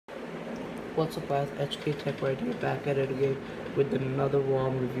What's up guys, HK Tech right here, back at it again with another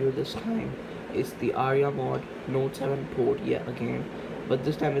ROM review. This time it's the Aryamod Note 7 port yet again, but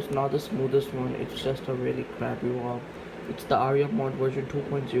this time it's not the smoothest one, it's just a really crappy ROM. It's the Aryamod version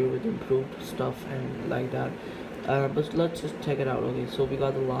 2.0 with improved stuff and like that. But let's just check it out. Okay, so we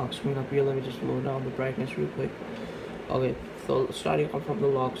got the lock screen up here. Let me just load down the brightness real quick. Okay, so starting off from the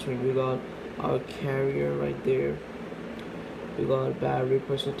lock screen, we got our carrier right there. We got battery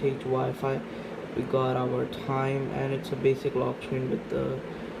percentage, Wi-Fi, we got our time, and it's a basic lock screen with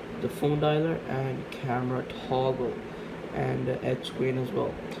the phone dialer and camera toggle and edge screen as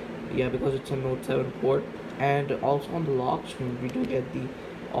well. Yeah, because it's a Note 7 port. And also on the lock screen we do get the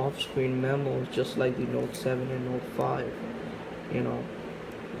off-screen memos just like the Note 7 and Note 5, you know.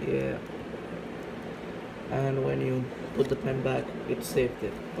 Yeah, and when you put the pen back it saved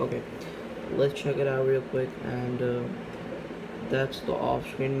it. Okay, let's check it out real quick. And that's the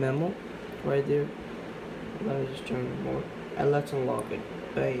off-screen memo right there. Let me just turn it more and let's unlock it.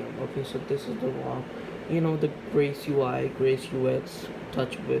 Bam. Okay, so this is the ROM, you know, the Grace UI, Grace UX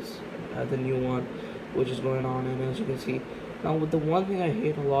TouchWiz, the new one which is going on. And as you can see now, with the one thing I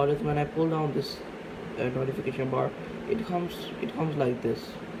hate a lot is when I pull down this notification bar, it comes like this.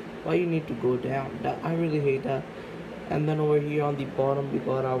 Why you need to go down? That I really hate that. And then over here on the bottom we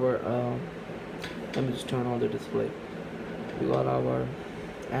got our let me just turn on the display. We got our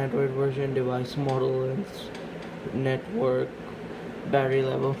Android version, device model, and network, battery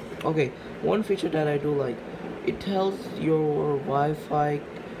level. Okay, one feature that I do like, it tells your Wi-Fi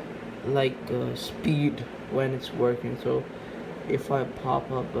like speed when it's working. So if I pop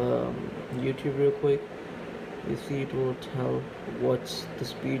up YouTube real quick, you see it will tell what's the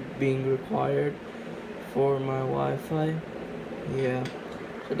speed being required for my Wi-Fi. Yeah,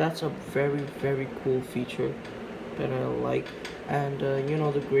 so that's a very cool feature that I like. And you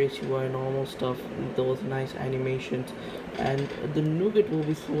know, the Grace UI normal stuff, those nice animations. And the nougat will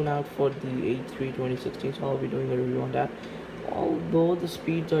be soon out for the A3 2016, so I'll be doing a review on that. Although the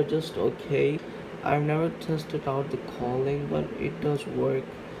speeds are just okay, I've never tested out the calling, but it does work.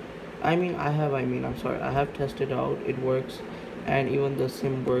 I have tested out, it works. And even the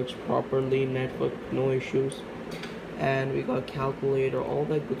sim works properly, network no issues. And we got calculator, all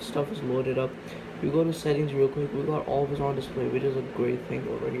that good stuff is loaded up. We go to settings real quick, we got always on display, which is a great thing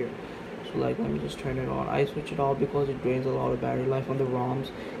over here. So like, let me just turn it on. I switch it off because it drains a lot of battery life on the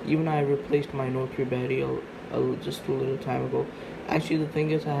ROMs. Even I replaced my Note 3 battery just a little time ago. Actually, the thing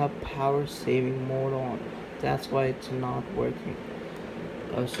is I have power saving mode on, that's why it's not working.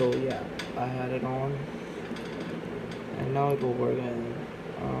 So yeah, I had it on and now it will work. And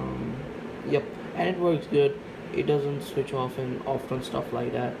yep, and it works good. It doesn't switch off and often stuff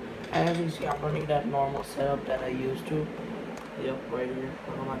like that. And as you see, I'm running that normal setup that I used to. Yep, right here.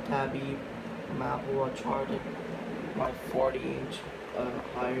 I got my Tabby, my Apple Watch charged, my 40-inch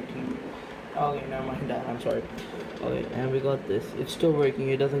higher TV. Okay, never mind that, I'm sorry. Okay, and we got this. It's still working,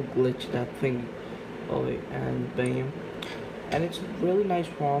 it doesn't glitch that thing. Okay, and bam. And it's really nice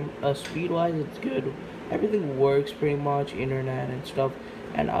ROM. Speed wise it's good, everything works pretty much, internet and stuff.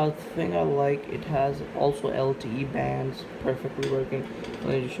 And other thing I like, it has also LTE bands perfectly working. Let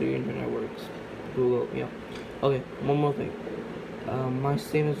me just show you internet works. Google, yeah. Okay, one more thing. My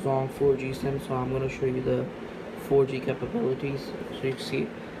sim is on 4G sim, so I'm gonna show you the 4G capabilities. So you can see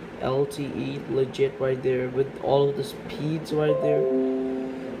LTE legit right there with all of the speeds right there.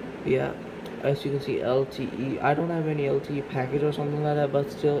 Yeah, as you can see, LTE. I don't have any LTE package or something like that, but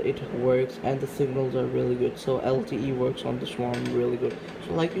still it works and the signals are really good. So LTE works on this one really good.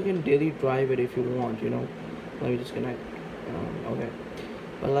 So like, you can daily drive it if you want, you know. Let me just connect. Okay,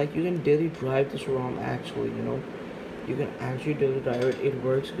 but like, you can daily drive this ROM actually, you know. You can actually daily drive it. It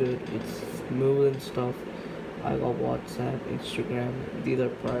works good, it's smooth and stuff. I got WhatsApp, Instagram, these are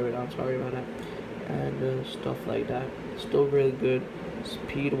private, I'm sorry about that. And stuff like that. Still really good.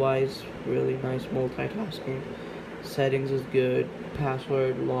 Speed wise, really nice multitasking. Settings is good,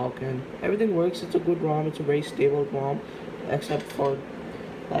 password, lock, and everything works. It's a good ROM, it's a very stable ROM, except for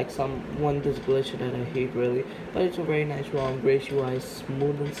like this glitch that I hate really. But it's a very nice ROM. Grace UI,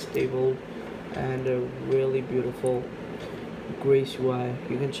 smooth and stable, and a really beautiful Grace UI.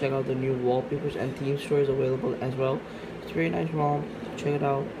 You can check out the new wallpapers and theme stores available as well. It's a very nice ROM, check it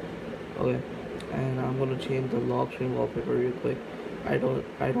out. Okay, and I'm gonna change the lock screen wallpaper real quick. I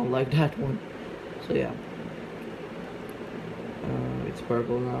don't like that one. So yeah, it's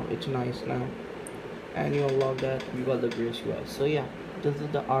purple now, it's nice now. And you unlock that, you got the Grace UI. So yeah, this is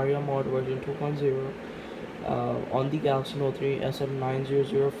the Aryamod version 2.0 on the Galaxy Note 3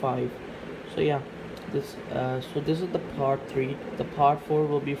 SM9005. So yeah, So this is the part 3. The part 4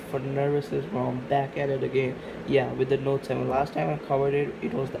 will be for nervousness when I'm back at it again. Yeah, with the Note 7. Last time I covered it,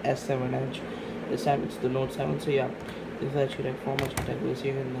 it was the S7 Edge. This time it's the Note 7. So yeah, this is actually like 4 much contact. We'll see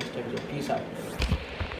you in the next episode. Peace out.